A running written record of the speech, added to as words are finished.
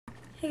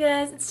Hey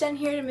guys, it's Jen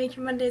here to make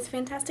your Mondays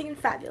fantastic and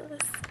fabulous.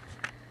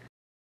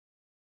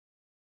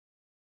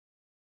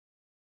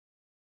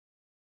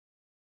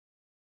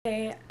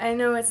 Okay, I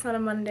know it's not a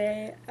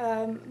Monday,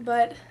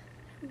 but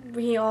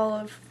we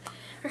all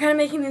we're kind of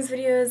making these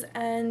videos,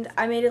 and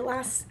I made it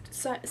last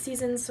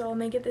season, so I'll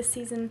make it this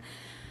season.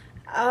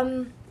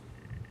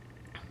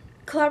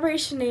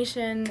 Collaboration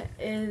Nation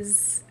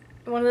is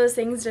one of those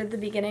things that at the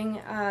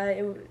beginning,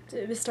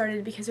 it was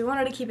started because we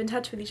wanted to keep in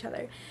touch with each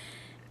other.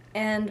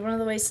 And one of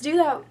the ways to do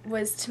that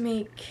was to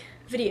make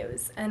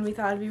videos, and we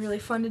thought it'd be really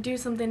fun to do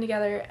something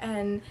together,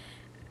 and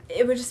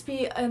it would just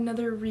be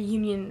another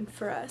reunion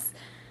for us.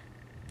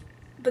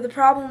 But the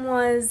problem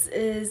is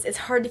it's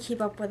hard to keep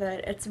up with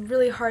it. It's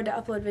really hard to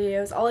upload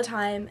videos all the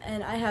time,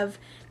 and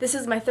this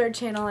is my third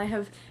channel, I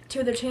have 2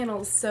 other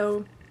channels,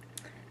 so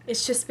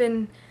it's just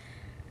been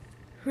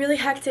really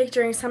hectic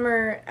during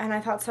summer, and I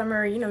thought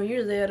summer,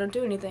 usually I don't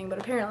do anything, but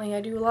apparently I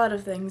do a lot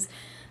of things.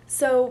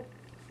 So,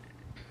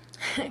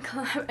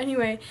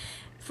 anyway,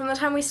 from the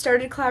time we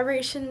started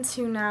collaboration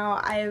to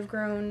now, I have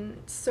grown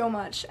so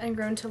much and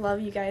grown to love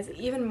you guys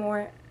even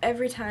more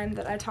every time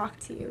that I talk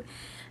to you.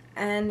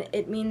 And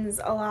it means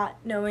a lot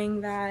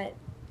knowing that,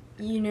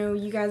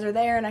 you guys are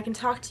there and I can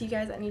talk to you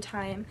guys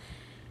anytime.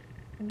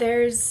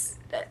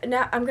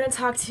 Now I'm going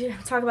to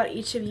talk about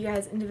each of you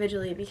guys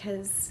individually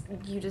because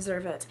you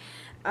deserve it.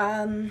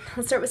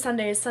 Let's start with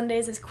Sundays.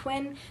 Sundays is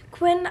Quinn.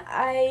 Quinn,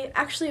 I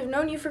actually have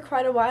known you for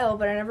quite a while,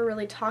 but I never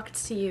really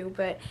talked to you,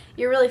 but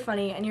you're really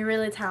funny and you're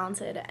really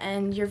talented,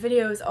 and your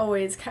videos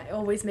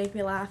always make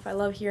me laugh. I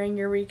love hearing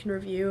your week in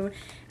review,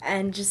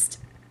 and just,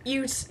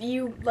 you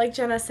like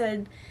Jenna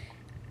said,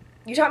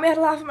 you taught me how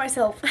to laugh at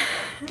myself.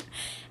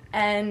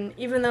 And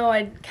even though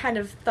I kind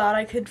of thought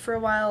I could for a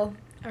while,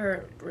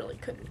 or really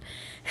couldn't.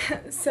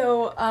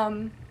 So,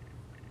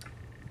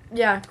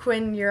 yeah,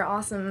 Quinn, you're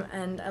awesome,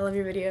 and I love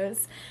your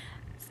videos.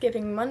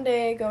 Skipping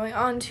Monday, going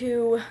on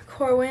to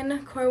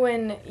Corwin.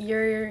 Corwin,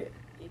 you're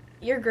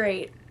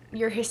great.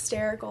 You're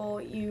hysterical.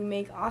 You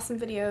make awesome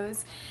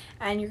videos,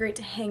 and you're great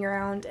to hang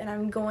around, and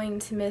I'm going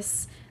to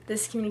miss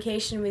this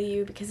communication with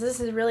you because this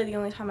is really the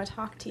only time I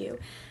talk to you.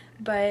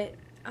 But,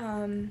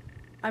 I'm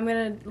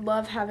going to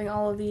love having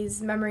all of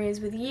these memories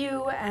with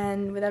you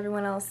and with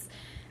everyone else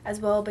as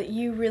well, but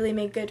you really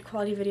make good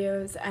quality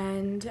videos,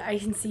 and I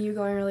can see you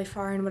going really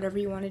far in whatever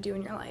you want to do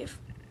in your life.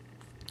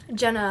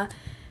 Jenna,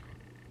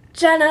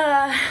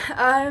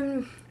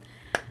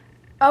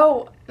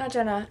 oh, not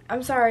Jenna,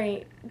 I'm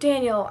sorry,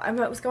 Daniel, I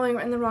was going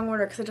in the wrong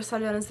order because I just saw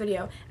Jenna's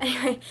video.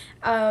 Anyway,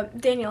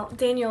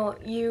 Daniel,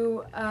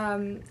 you,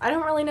 I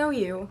don't really know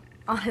you,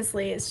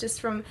 honestly. It's just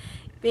from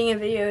being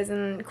in videos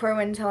and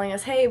Corwin telling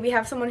us, hey, we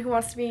have someone who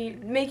wants to be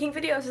making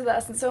videos with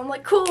us, and so I'm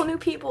like, cool, new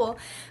people.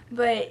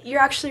 But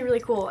you're actually really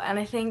cool, and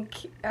I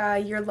think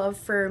your love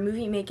for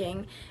movie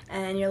making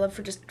and your love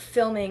for just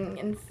filming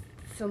and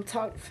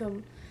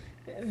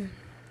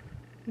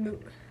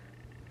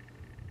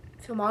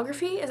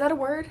filmography, is that a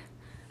word?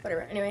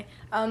 Whatever. Anyway,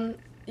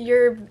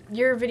 your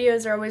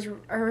videos are always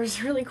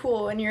really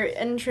cool, and your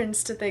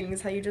entrance to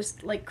things, how you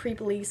just like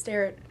creepily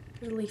stare at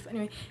the leaf.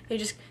 Anyway,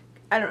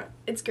 I don't know,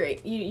 it's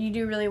great. You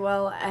do really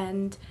well,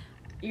 and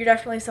you're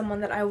definitely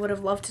someone that I would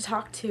have loved to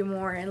talk to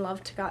more and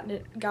loved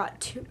to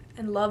gotten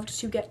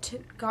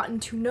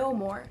to know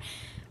more.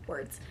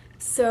 Words.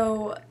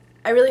 So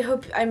I really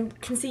hope I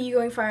can see you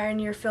going far in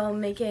your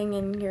filmmaking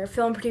and your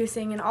film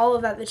producing and all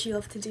of that you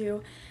love to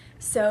do.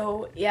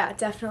 So yeah,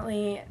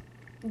 definitely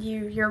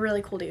you're a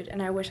really cool dude,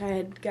 and I wish I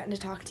had gotten to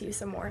talk to you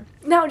some more.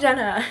 Now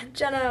Jenna,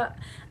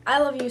 I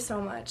love you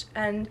so much,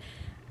 and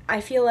I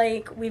feel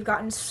like we've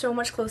gotten so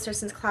much closer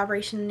since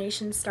Collaboration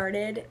Nation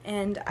started,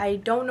 and I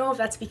don't know if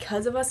that's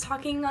because of us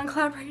talking on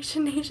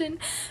Collaboration Nation,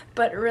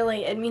 but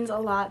really it means a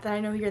lot that I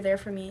know you're there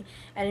for me,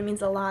 and it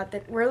means a lot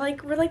that we're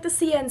like the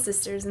CN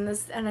sisters in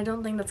this, and I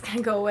don't think that's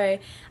gonna go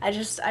away. I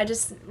just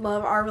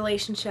love our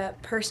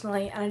relationship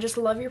personally, and I just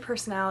love your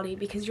personality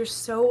because you're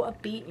so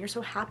upbeat and you're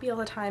so happy all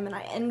the time, and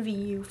I envy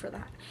you for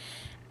that.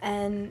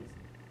 And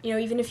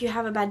even if you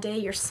have a bad day,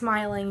 you're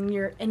smiling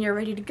and you're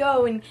ready to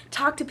go and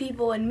talk to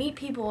people and meet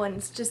people, and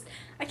it's just,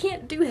 I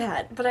can't do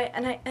that, but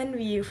I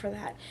envy you for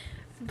that.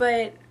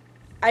 But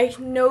I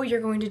know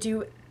you're going to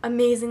do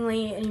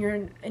amazingly in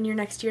your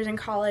next years in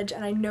college,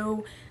 and I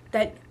know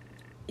that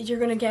you're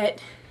going to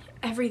get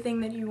everything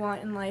that you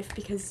want in life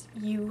because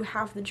you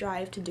have the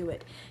drive to do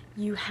it.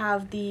 You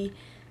have the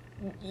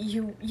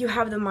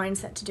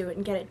mindset to do it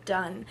and get it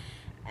done.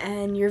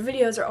 And your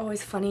videos are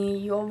always funny.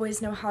 You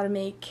always know how to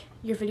make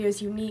your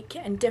videos unique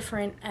and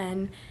different,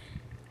 and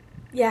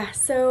yeah,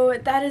 so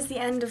that is the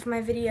end of my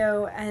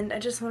video, and I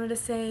just wanted to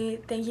say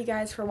thank you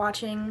guys for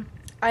watching.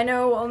 I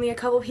know only a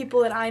couple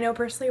people that I know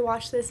personally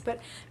watch this,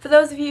 but for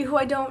those of you who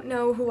I don't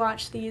know who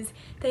watch these,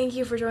 thank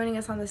you for joining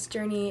us on this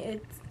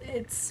journey.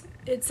 It's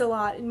a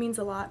lot. It means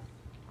a lot.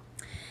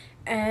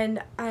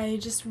 And I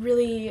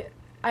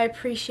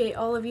appreciate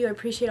all of you. I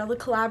appreciate all the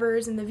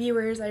collabers and the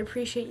viewers. I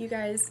appreciate you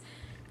guys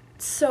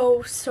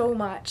so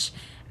much,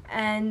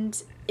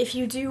 And if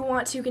you do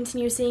want to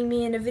continue seeing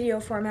me in a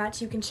video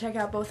format, you can check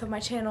out both of my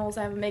channels.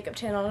 I have a makeup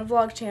channel and a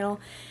vlog channel,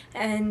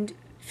 and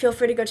feel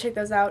free to go check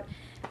those out.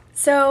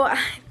 So,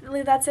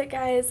 really, that's it,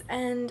 guys,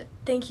 and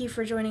thank you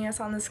for joining us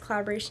on this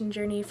collaboration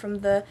journey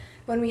from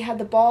when we had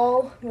the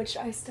ball, which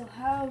I still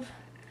have,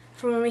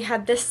 from when we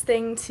had this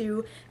thing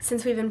to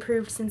since we've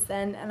improved since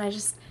then, and I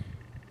just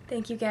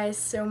thank you guys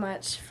so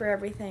much for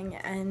everything,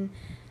 and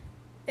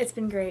it's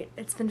been great.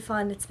 It's been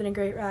fun. It's been a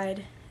great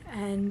ride,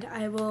 and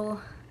I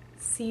will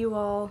see you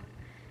all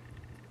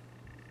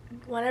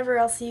whenever.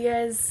 I'll see you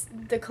guys,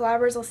 the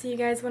collabers, I'll see you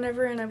guys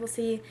whenever, and I will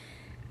see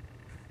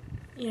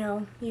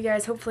you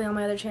guys hopefully on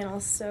my other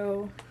channels.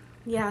 So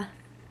yeah,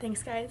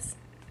 thanks guys.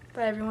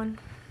 Bye everyone.